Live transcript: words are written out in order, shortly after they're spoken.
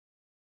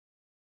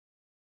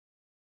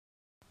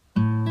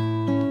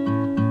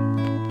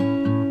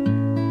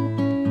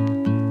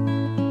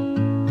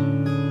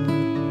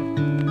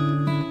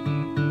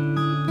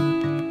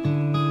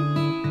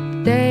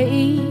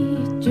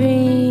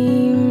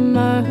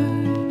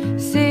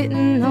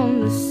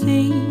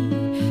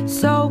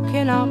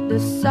the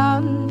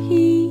sun.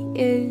 He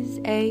is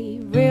a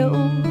real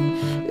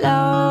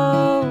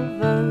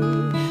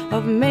lover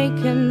of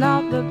making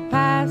up the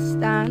past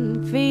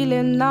and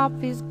feeling up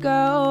his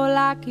girl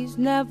like he's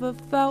never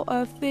felt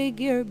a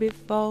figure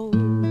before.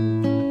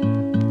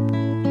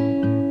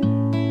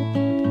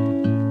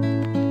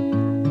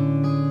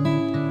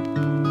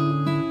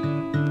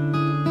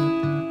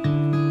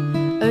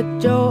 A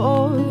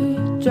jaw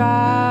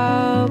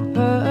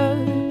dropper,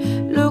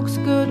 looks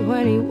good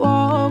when he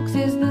walks,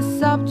 is the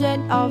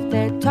subject of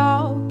their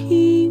talk.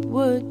 He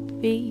would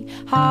be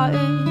hard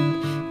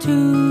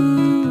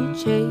to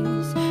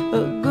chase,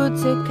 but good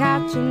to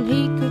catch, and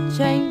he could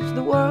change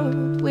the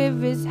world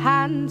with his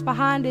hands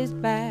behind his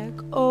back.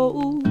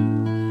 Oh,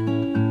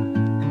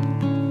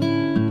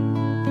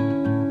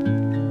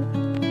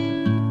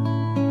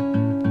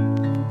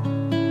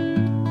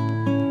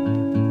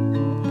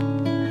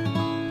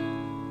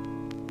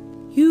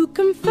 you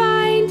can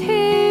find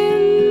him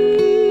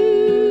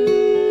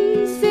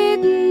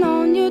sitting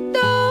on your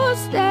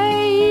doorstep,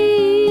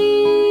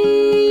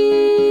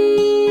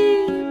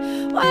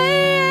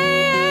 waiting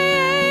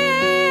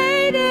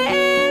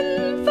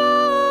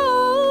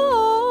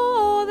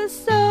for the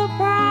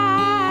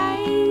surprise.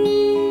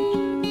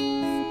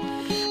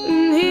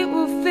 And he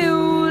will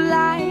feel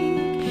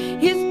like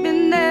he's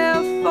been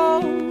there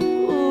for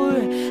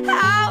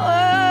hours,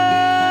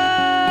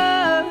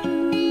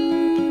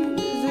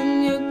 and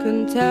you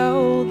can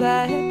tell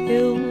that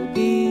he'll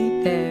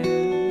be there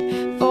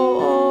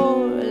for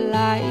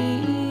life.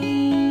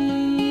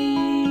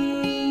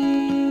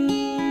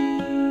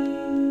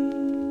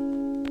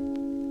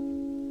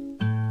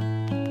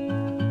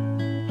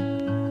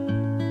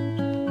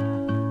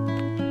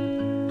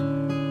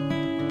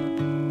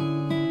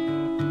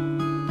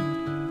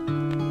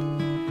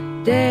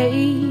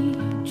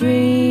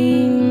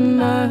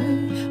 Daydreamer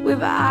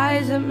with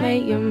eyes that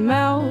make you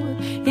melt.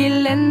 He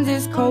lends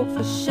his coat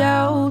for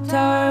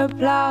shelter,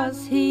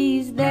 plus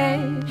he's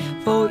there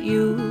for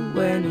you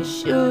when it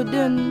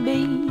shouldn't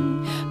be.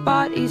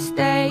 But he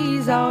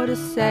stays all the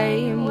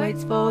same,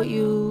 waits for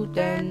you,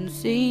 then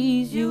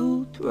sees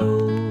you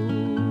through.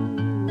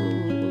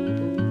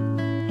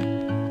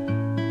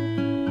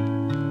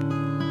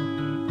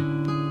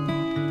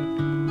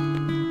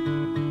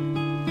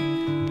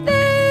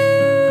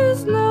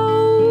 There's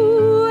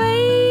no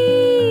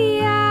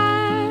way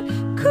I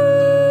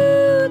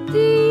could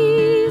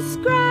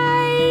describe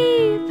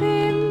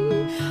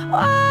him.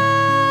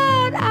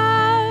 What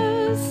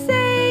I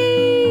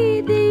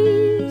said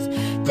is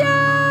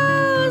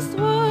just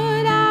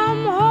what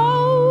I'm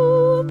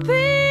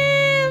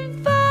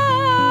hoping for.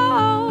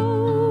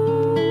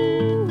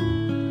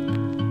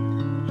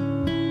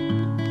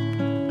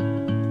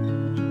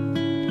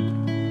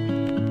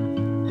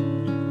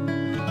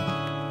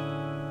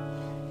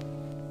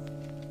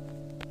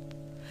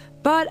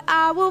 But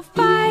I will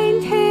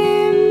find him